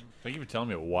adult. Thank you for telling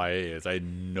me what YA is. I had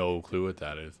no clue what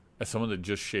that is. As someone that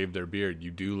just shaved their beard, you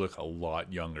do look a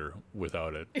lot younger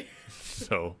without it.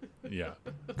 So, yeah.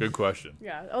 Good question.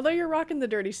 Yeah, although you're rocking the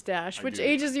dirty stash, which do.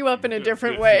 ages you up in a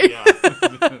different way.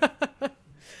 Yeah.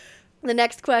 The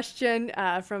next question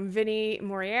from Vinny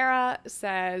Moriera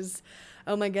says,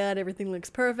 oh my god, everything looks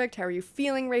perfect. How are you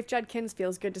feeling, Rafe Judkins?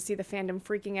 Feels good to see the fandom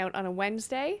freaking out on a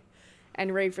Wednesday.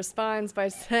 And Rafe responds by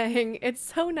saying, it's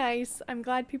so nice. I'm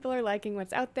glad people are liking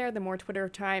what's out there. The more Twitter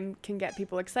time can get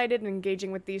people excited and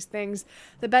engaging with these things,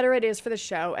 the better it is for the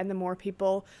show, and the more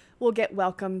people will get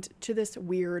welcomed to this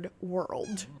weird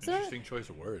world. Interesting choice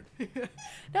of word.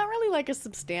 Not really like a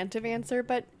substantive answer,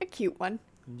 but a cute one.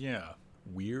 Yeah.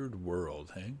 Weird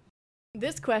world, hey?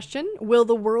 This question, will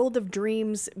the World of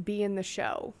Dreams be in the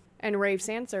show? And Rafe's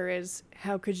answer is,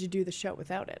 how could you do the show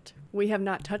without it? We have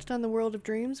not touched on the World of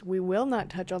Dreams. We will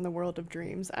not touch on the World of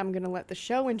Dreams. I'm going to let the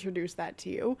show introduce that to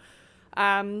you.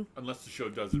 Unless the show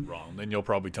does it wrong, then you'll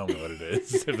probably tell me what it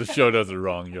is. If the show does it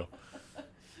wrong, you'll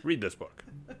read this book.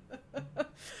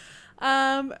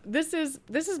 This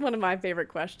is one of my favorite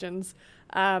questions.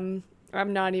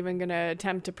 I'm not even going to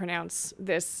attempt to pronounce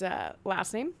this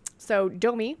last name. So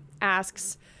Domi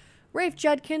asks, Rafe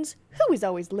Judkins, who is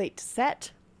always late to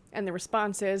set? And the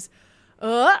response is,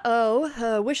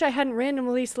 wish I hadn't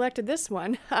randomly selected this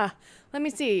one. Let me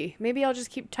see. Maybe I'll just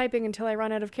keep typing until I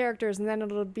run out of characters, and then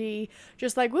it'll be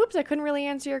just like, whoops, I couldn't really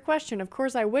answer your question. Of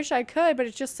course, I wish I could, but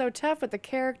it's just so tough with the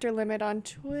character limit on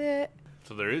Twit.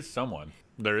 So there is someone.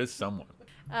 There is someone.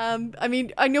 I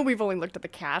mean, I know we've only looked at the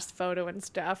cast photo and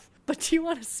stuff, but do you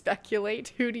want to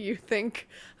speculate? Who do you think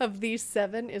of these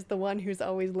 7 is the one who's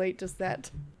always late to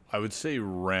set? I would say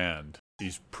Rand.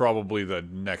 He's probably the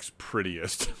next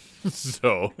prettiest.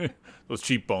 So those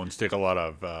cheekbones take a lot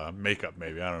of makeup,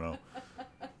 maybe. I don't know.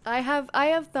 I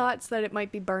have thoughts that it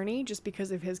might be Bernie just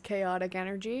because of his chaotic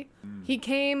energy. He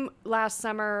came last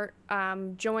summer,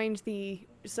 joined the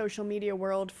social media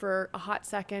world for a hot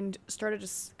second, started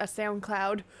a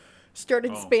SoundCloud,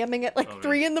 started spamming it like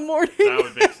 3 in the morning. That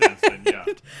would make sense then, yeah.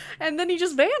 And then he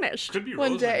just vanished. Could be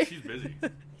one Rosamund. day. She's busy.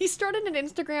 He started an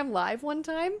Instagram live one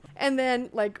time, and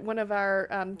then like one of our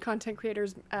content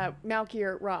creators,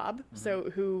 Malkier Rob,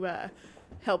 who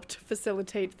helped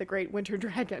facilitate the Great Winter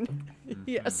Dragon.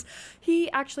 Yes,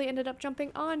 he actually ended up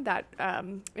jumping on that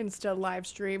Insta live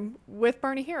stream with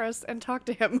Barney Harris and talked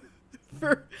to him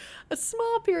for a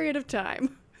small period of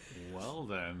time. Well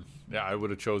then, yeah, I would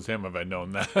have chose him if I'd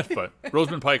known that. But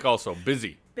Rosamund Pike also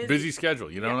busy schedule.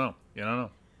 You don't know.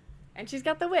 And she's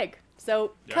got the wig.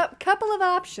 So, couple of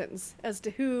options as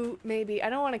to who maybe, I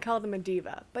don't want to call them a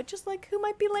diva, but just like who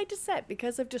might be late to set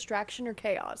because of distraction or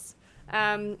chaos.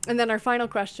 And then our final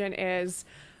question is,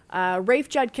 Rafe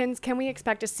Judkins, can we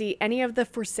expect to see any of the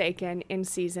Forsaken in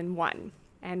season 1?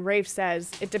 And Rafe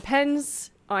says, it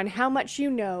depends on how much you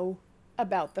know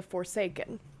about the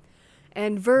Forsaken.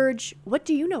 And Verge, what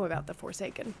do you know about the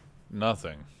Forsaken?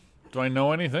 Nothing. Do I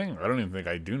know anything? I don't even think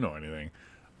I do know anything.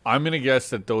 I'm going to guess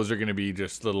that those are going to be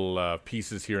just little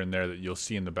pieces here and there that you'll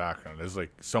see in the background. As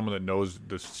like someone that knows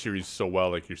the series so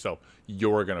well, like yourself,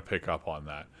 you're going to pick up on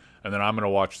that. And then I'm going to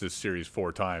watch this series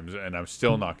 4 times, and I'm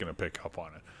still not going to pick up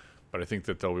on it. But I think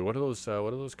that they'll be, what are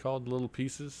those called, little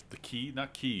pieces?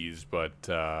 Not keys, but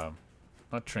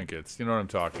not trinkets. You know what I'm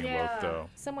talking about, though.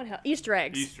 Someone help. Easter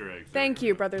eggs. Easter eggs. Thank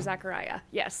you, Brother Zachariah.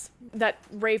 Yes. That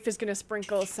Rafe is going to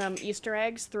sprinkle some Easter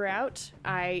eggs throughout.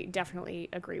 I definitely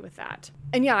agree with that.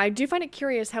 And yeah, I do find it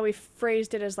curious how he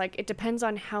phrased it as like, it depends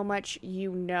on how much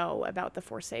you know about the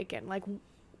Forsaken. Like,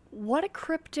 what a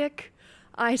cryptic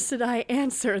Aes Sedai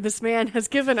answer this man has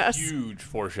given us. Huge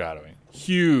foreshadowing.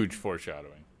 Huge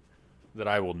foreshadowing. That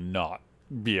I will not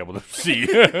be able to see.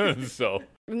 So.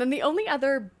 And then the only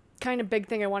other kind of big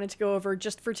thing I wanted to go over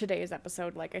just for today's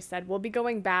episode, like I said, we'll be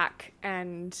going back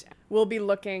and we'll be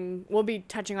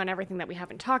touching on everything that we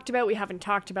haven't talked about. We haven't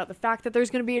talked about the fact that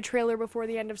there's going to be a trailer before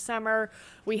the end of summer.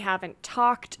 We haven't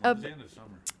talked about the end of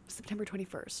summer? September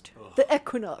 21st. Ugh. The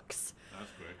equinox.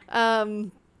 That's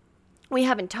quick. We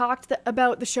haven't talked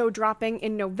about the show dropping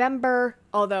in November,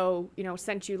 although,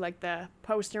 sent you like the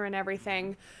poster and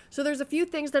everything. So there's a few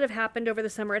things that have happened over the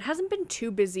summer. It hasn't been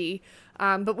too busy,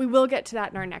 but we will get to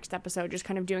that in our next episode, just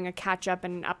kind of doing a catch up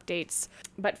and updates.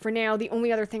 But for now, the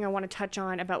only other thing I want to touch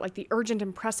on about like the urgent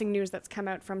and pressing news that's come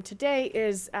out from today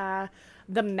is the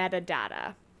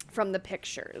metadata from the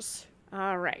pictures.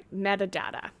 All right,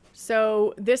 metadata.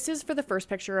 So this is for the first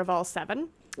picture of all 7.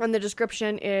 And the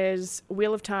description is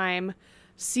Wheel of Time,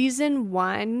 Season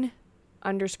 1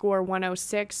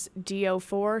 _106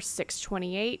 DO4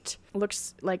 628.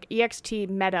 Looks like EXT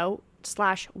Meadow /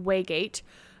 Waygate.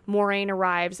 Moraine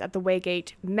arrives at the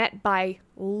Waygate, met by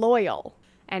Loyal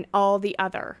and all the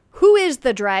other. Who is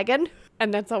the dragon?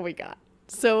 And that's all we got.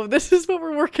 So this is what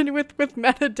we're working with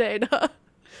metadata.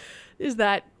 Is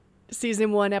that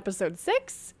Season 1, Episode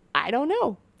 6? I don't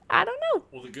know.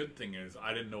 Well, the good thing is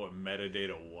I didn't know what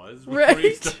metadata was before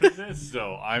you started this,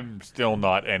 so I'm still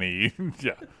not any,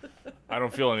 I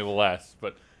don't feel any less,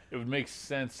 but it would make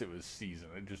sense it was season.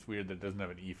 It's just weird that it doesn't have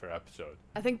an E for episode.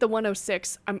 I think the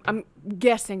 106, I'm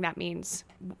guessing that means...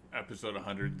 Episode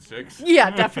 106?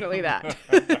 Yeah, definitely that.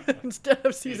 Instead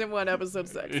of Season 1, Episode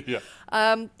 6. Yeah.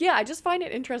 I just find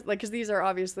it interesting, like, because these are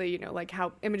obviously, like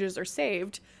how images are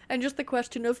saved, and just the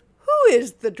question of who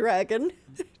is the dragon?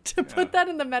 To put that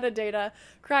in the metadata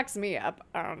cracks me up.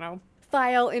 I don't know.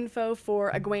 File info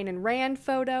for Egwene and Rand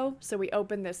photo. So we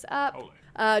open this up.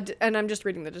 And I'm just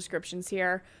reading the descriptions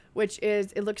here, which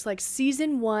is, it looks like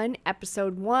Season 1,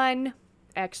 Episode 1,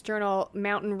 external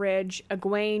Mountain Ridge.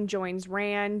 Egwene joins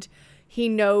Rand. He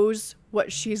knows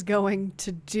what she's going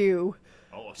to do.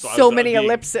 So many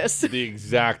ellipses. The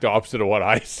exact opposite of what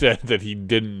I said, that he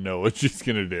didn't know what she's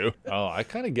going to do. Oh, I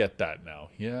kind of get that now.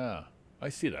 Yeah. I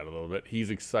see that a little bit.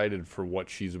 He's excited for what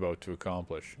she's about to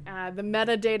accomplish. The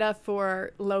metadata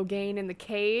for Logain in the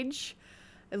cage.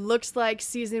 It looks like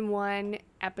Season 1,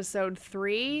 Episode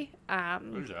 3.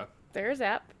 There's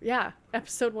Ep. Yeah,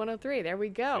 Episode 103. There we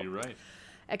go. So you're right.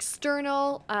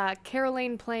 External,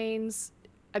 Caroline Plains.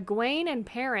 Egwene and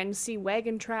Perrin see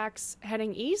wagon tracks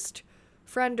heading east.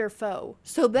 Friend or foe.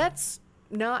 So that's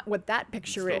not what that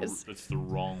picture is. It's the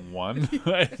wrong one,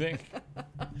 I think.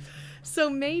 So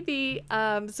maybe,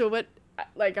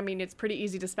 it's pretty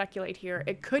easy to speculate here.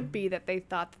 It could be that they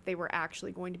thought that they were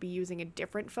actually going to be using a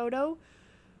different photo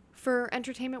for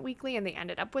Entertainment Weekly and they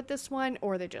ended up with this one,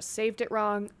 or they just saved it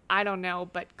wrong. I don't know,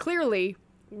 but clearly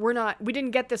we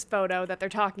didn't get this photo that they're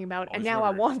talking about, and now I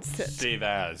want it. Save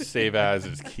as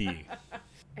is key.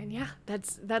 And yeah,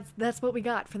 that's what we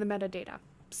got for the metadata.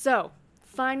 So,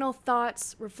 final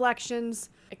thoughts, reflections,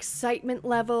 excitement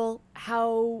level,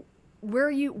 where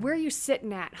are you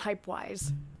sitting at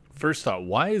hype-wise? First thought,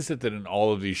 why is it that in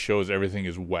all of these shows everything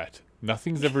is wet?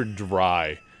 Nothing's ever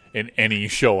dry in any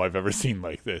show I've ever seen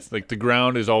like this. Like the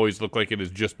ground has always looked like it has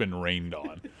just been rained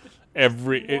on.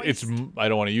 It's I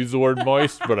don't want to use the word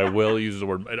moist, but I will use the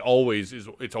word.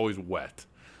 It's always wet,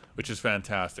 which is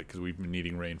fantastic because we've been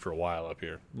needing rain for a while up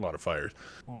here. A lot of fires.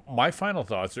 My final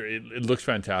thoughts are it looks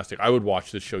fantastic. I would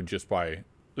watch this show just by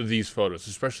these photos,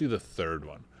 especially the third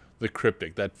one. the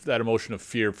cryptic, that emotion of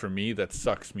fear for me that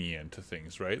sucks me into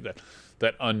things, right?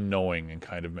 That unknowing and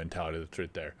kind of mentality that's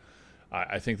right there.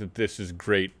 I think that this is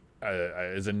great.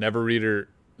 As a never reader,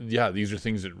 yeah, these are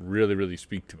things that really, really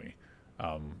speak to me,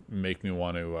 make me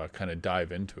want to kind of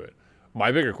dive into it.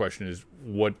 My bigger question is,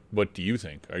 what do you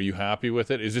think? Are you happy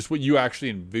with it? Is this what you actually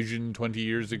envisioned 20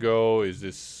 years ago?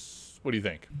 What do you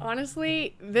think?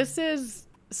 Honestly, this is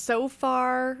so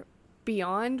far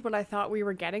beyond what I thought we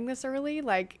were getting this early.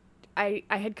 Like, I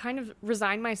had kind of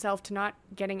resigned myself to not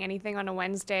getting anything on a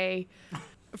Wednesday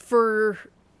for,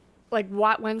 like,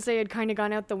 what Wednesday had kind of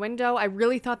gone out the window. I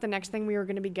really thought the next thing we were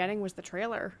going to be getting was the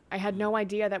trailer. I had no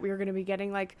idea that we were going to be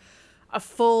getting, like, a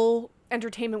full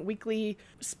Entertainment Weekly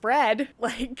spread,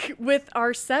 like, with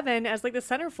R7 as, like, the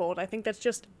centerfold. I think that's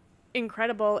just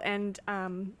incredible. And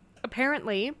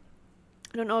apparently,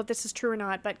 I don't know if this is true or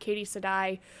not, but Katie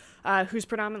Sadai, who's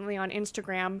predominantly on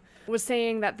Instagram, was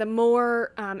saying that the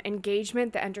more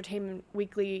engagement the Entertainment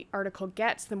Weekly article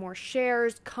gets, the more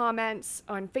shares, comments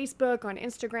on Facebook, on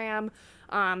Instagram,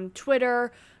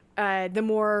 Twitter, the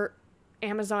more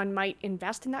Amazon might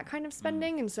invest in that kind of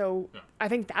spending. And so I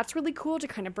think that's really cool to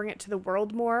kind of bring it to the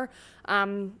world more.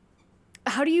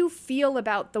 How do you feel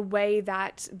about the way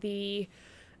that the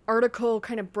article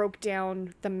kind of broke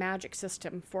down the magic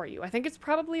system for you? I think it's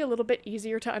probably a little bit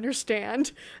easier to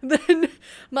understand than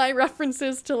my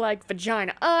references to, like,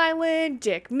 Vagina Island,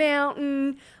 Dick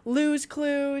Mountain, Lose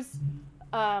Clues.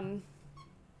 I'd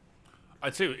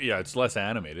say, yeah, it's less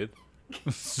animated.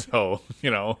 So,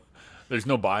 there's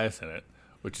no bias in it,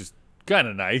 which is kind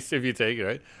of nice if you take it,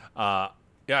 right?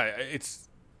 Yeah, it's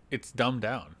dumbed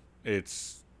down.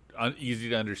 It's easy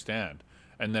to understand.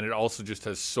 And then it also just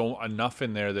has enough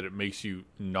in there that it makes you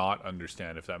not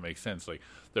understand, if that makes sense. Like,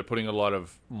 they're putting a lot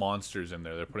of monsters in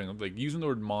there. They're putting, like, using the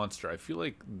word monster. I feel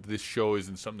like this show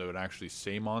isn't something that would actually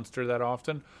say monster that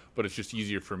often, but it's just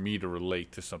easier for me to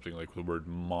relate to something like the word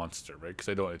monster, right? Because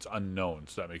it's unknown,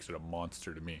 so that makes it a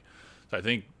monster to me. So I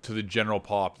think to the general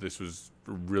pop, this was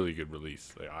a really good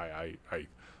release. Like, I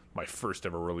my first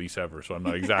ever release ever, so I'm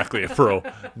not exactly a pro,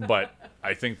 but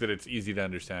I think that it's easy to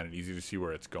understand and easy to see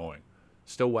where it's going.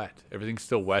 Still wet. Everything's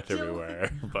still wet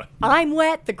everywhere. But I'm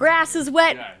wet. The grass is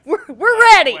wet. Yeah, we're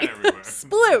ready.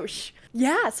 Sploosh.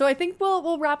 Yeah, so I think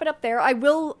we'll wrap it up there. I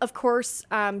will, of course,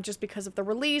 just because of the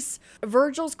release,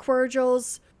 Virgil's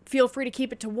Quirgils, feel free to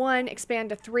keep it to 1, expand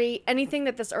to 3. Anything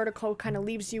that this article kind of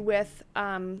leaves you with,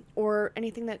 or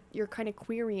anything that you're kind of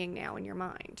querying now in your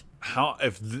mind.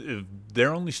 If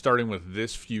they're only starting with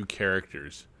this few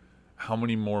characters, how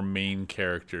many more main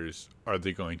characters are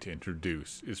they going to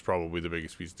introduce is probably the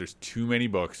biggest piece. There's too many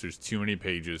books. There's too many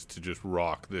pages to just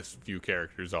rock this few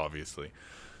characters, obviously.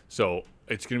 So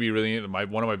it's going to be really...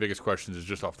 One of my biggest questions is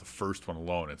just off the first one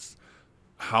alone. It's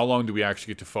how long do we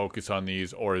actually get to focus on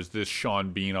these, or is this Sean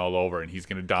Bean all over and he's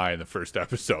going to die in the first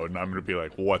episode and I'm going to be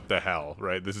like, what the hell,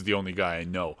 right? This is the only guy I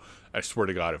know. I swear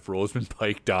to God, if Rosamund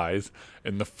Pike dies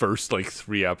in the first,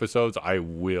 3 episodes, I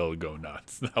will go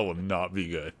nuts. That will not be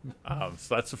good.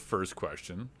 So that's the first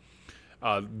question.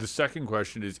 The second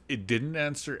question is, it didn't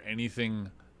answer anything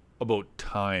about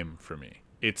time for me.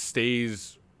 It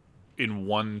stays in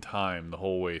one time the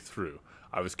whole way through.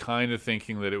 I was kind of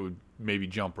thinking that it would maybe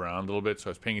jump around a little bit, so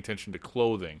I was paying attention to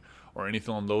clothing or anything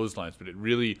along those lines, but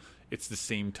it's the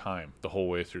same time the whole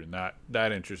way through, and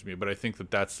that interests me. But I think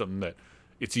that's something that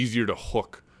it's easier to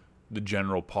hook the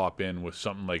general pop in with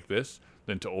something like this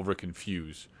than to over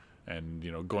confuse. And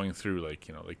going through like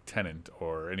Tenet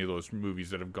or any of those movies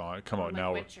that have come out like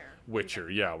now, Witcher,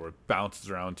 yeah, where it bounces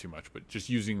around too much. But just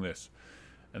using this,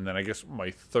 and then I guess my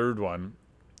third one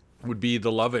would be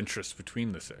the love interest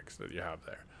between the 6 that you have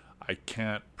there. I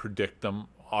can't predict them.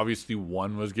 Obviously,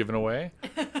 one was given away,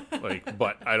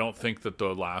 but I don't think that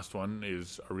the last one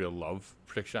is a real love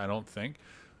prediction. I don't think.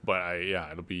 But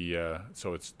it'll be,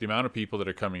 so it's the amount of people that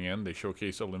are coming in. They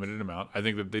showcase a limited amount. I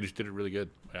think that they just did it really good.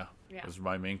 Yeah. Those are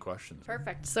my main questions.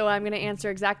 Perfect. So I'm going to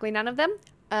answer exactly none of them.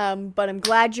 But I'm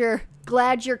glad you're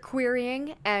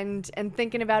querying and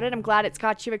thinking about it. I'm glad it's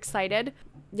got you excited.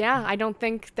 Yeah, I don't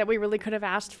think that we really could have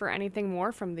asked for anything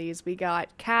more from these. We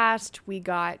got cast, we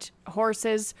got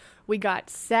horses, we got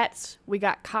sets, we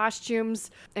got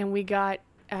costumes, and we got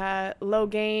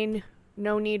Logain,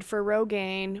 no need for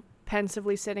Rogaine,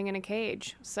 pensively sitting in a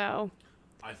cage. So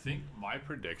I think my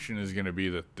prediction is going to be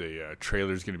that the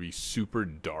trailer is going to be super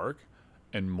dark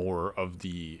and more of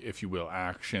the, if you will,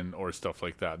 action or stuff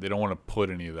like that. They don't want to put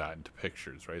any of that into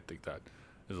pictures, right? I think that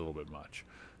is a little bit much.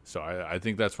 So I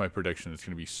think that's my prediction. It's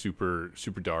going to be super,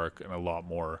 super dark and a lot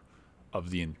more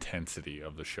of the intensity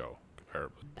of the show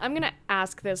Or, I'm going to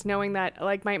ask this knowing that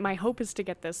like my hope is to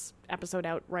get this episode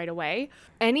out right away.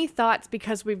 Any thoughts,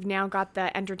 because we've now got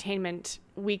the Entertainment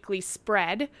Weekly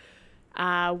spread,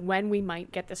 when we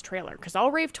might get this trailer? Because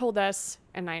all Rave told us,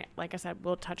 and like I said,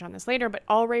 we'll touch on this later, but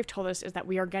all Rave told us is that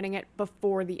we are getting it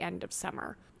before the end of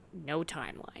summer. No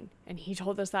timeline. And he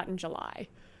told us that in July.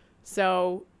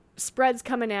 So spread's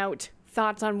coming out.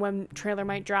 Thoughts on when trailer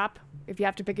might drop, if you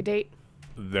have to pick a date?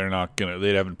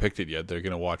 they haven't picked it yet. They're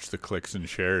going to watch the clicks and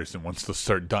shares, and once they'll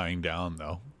start dying down,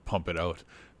 they'll pump it out.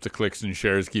 If the clicks and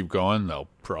shares keep going, they'll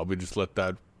probably just let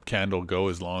that candle go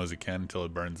as long as it can until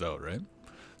it burns out, right?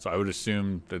 So I would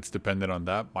assume that's dependent on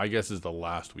that. My guess is the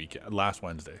last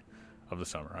Wednesday of the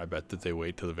summer. I bet that they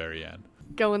wait till the very end.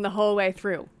 Going the whole way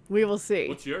through. We will see.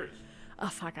 What's yours? Oh,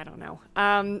 fuck, I don't know.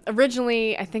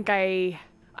 Originally, I think I'm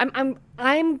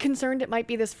concerned it might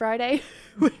be this Friday,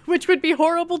 which would be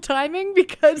horrible timing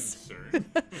because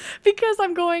because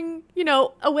I'm going,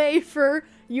 away for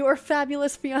your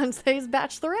fabulous fiance's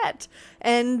bachelorette,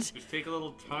 and Just take a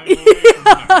little time away from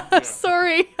that. Yeah.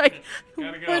 sorry, Gotta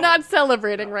go. we're not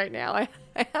celebrating right now. I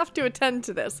have to attend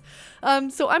to this.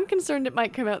 So I'm concerned it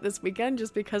might come out this weekend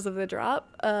just because of the drop.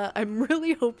 I'm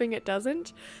really hoping it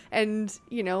doesn't. And,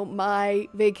 my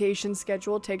vacation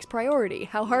schedule takes priority.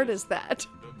 How hard is that?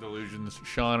 Delusions.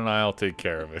 Sean and I'll take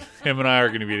care of it. Him and I are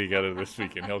going to be together this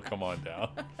weekend. He'll come on down.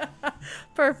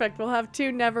 Perfect. We'll have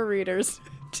two Never readers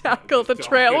tackle the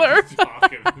trailer.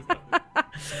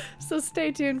 So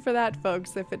stay tuned for that,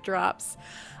 folks, if it drops.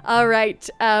 All right.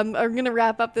 I'm going to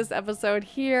wrap up this episode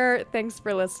here. Thanks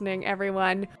for listening,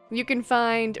 everyone. You can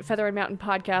find Feather and Mountain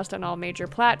Podcast on all major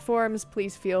platforms.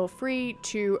 Please feel free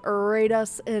to rate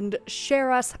us and share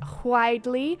us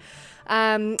widely.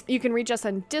 You can reach us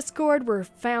on Discord. We're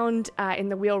found in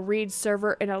the We'll Read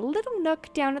server in a little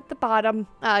nook down at the bottom.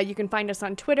 You can find us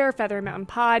on Twitter, Feather and Mountain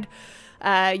Pod.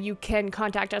 You can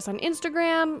contact us on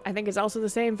Instagram. I think it's also the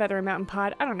same, Feather and Mountain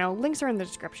Pod. I don't know. Links are in the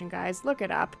description, guys. Look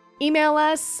it up. Email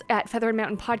us at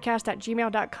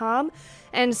featherandmountainpodcast@gmail.com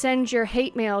and send your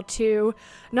hate mail to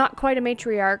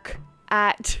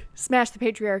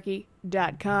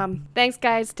notquiteamatriarch@smashthepatriarchy.com. Thanks,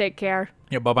 guys. Take care.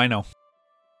 Yeah, bye-bye now.